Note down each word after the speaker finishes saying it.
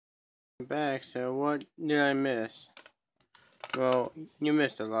Back, so what did I miss? Well, you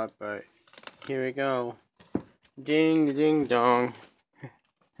missed a lot, but here we go. Ding ding dong.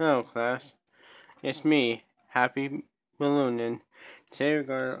 Hello class, it's me, Happy Balloon, and today we're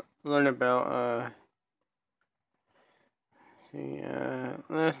gonna learn about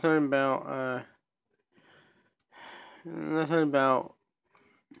let's learn about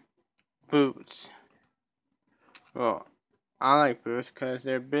boots. Well, I like boots because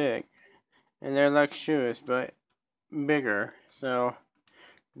they're big, and they're like shoes, but bigger. So,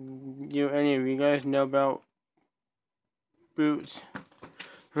 any of you guys know about boots?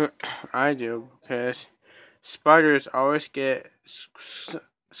 I do, because spiders always get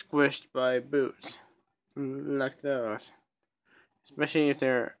squished by boots, like those. Especially if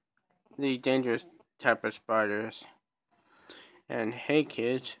they're the dangerous type of spiders. And hey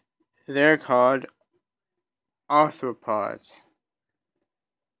kids, they're called arthropods.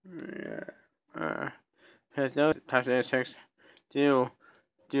 Yeah, because those types of insects do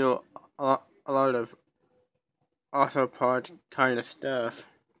a lot of arthropod kind of stuff.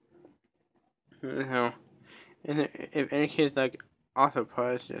 You know, and if any kids like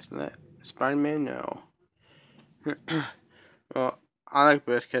arthropods, just let Spider-Man know. Well, I like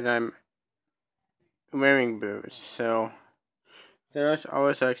boots because I'm wearing boots, so Thanos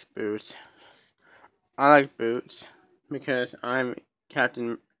always likes boots. I like boots because I'm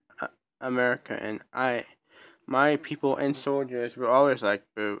Captain America, and my people and soldiers will always like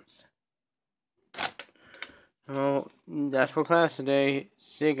boots. Well, that's for class today.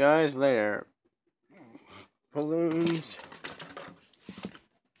 See you guys later. Balloons.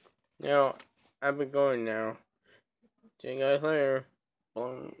 Now, I've been going now. See you guys later.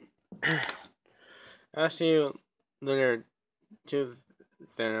 Balloon. I'll see you later too,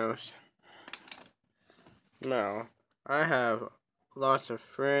 Thanos. Now, I have lots of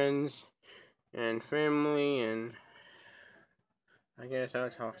friends and family, and I guess I'll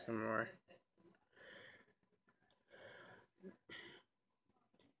talk some more.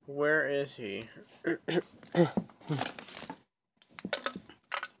 Where is he?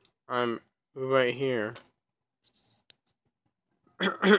 I'm right here.